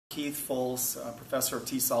Keith Folse, professor of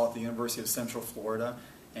Tesol at the University of Central Florida,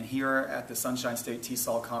 and here at the Sunshine State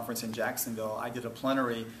Tesol Conference in Jacksonville, I did a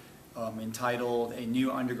plenary entitled A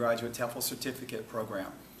New Undergraduate TEFL Certificate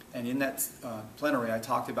Program. And in that plenary, I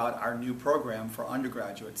talked about our new program for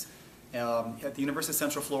undergraduates. At the University of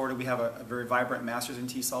Central Florida, we have a very vibrant Master's in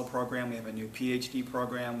TESOL program. We have a new PhD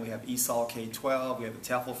program. We have ESOL K-12. We have the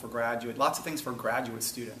TEFL for graduate. Lots of things for graduate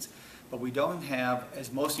students. But we don't have,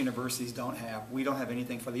 as most universities don't have, we don't have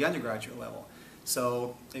anything for the undergraduate level.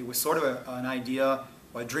 So it was sort of an idea,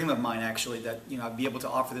 or a dream of mine actually, that I'd be able to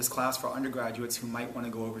offer this class for undergraduates who might want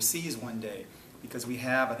to go overseas one day. Because we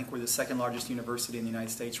have, I think we're the second largest university in the United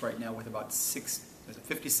States right now with about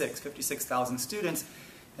 56,000 students,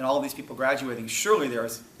 and all of these people graduating. Surely there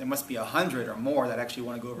must be 100 or more that actually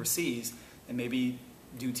want to go overseas and maybe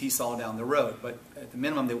do TESOL down the road. But at the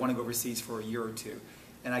minimum, they want to go overseas for a year or two.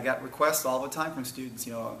 And I got requests all the time from students,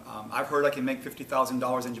 I've heard I can make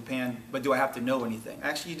 $50,000 in Japan, but do I have to know anything?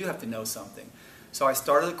 Actually, you do have to know something. So I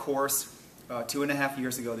started a course 2.5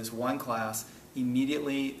 years ago, this one class.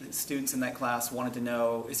 Immediately, the students in that class wanted to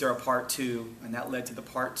know, is there a part 2? And that led to the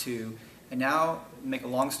part 2. And now, to make a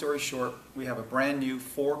long story short, we have a brand new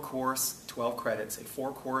 4-course, 12 credits, a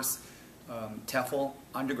 4-course TEFL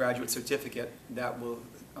undergraduate certificate that will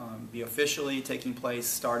be officially taking place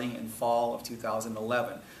starting in fall of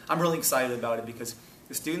 2011. I'm really excited about it because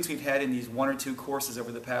the students we've had in these 1 or 2 courses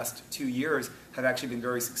over the past 2 years have actually been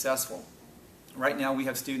very successful. Right now we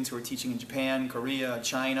have students who are teaching in Japan, Korea,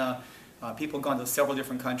 China. People have gone to several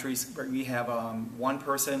different countries. We have one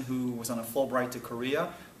person who was on a Fulbright to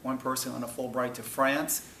Korea, one person on a Fulbright to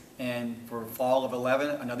France, and for fall of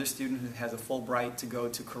 11, another student who has a Fulbright to go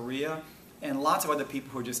to Korea, and lots of other people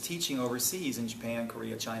who are just teaching overseas in Japan,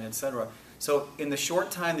 Korea, China, etc. So in the short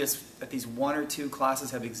time that these 1 or 2 classes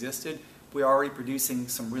have existed, we're already producing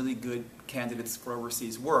some really good candidates for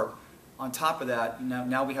overseas work. On top of that,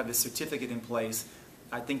 now we have this certificate in place.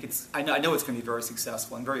 I know it's going to be very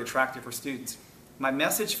successful and very attractive for students. My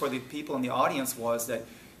message for the people in the audience was that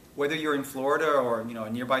whether you're in Florida or a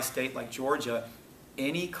nearby state like Georgia,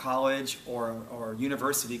 any college or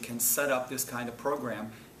university can set up this kind of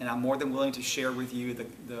program, and I'm more than willing to share with you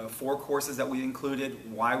the 4 courses that we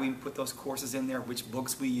included, why we put those courses in there, which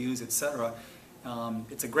books we use, etc.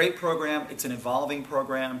 It's a great program. It's an evolving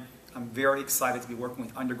program. I'm very excited to be working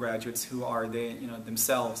with undergraduates who are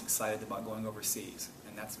themselves excited about going overseas,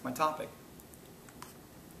 and that's my topic.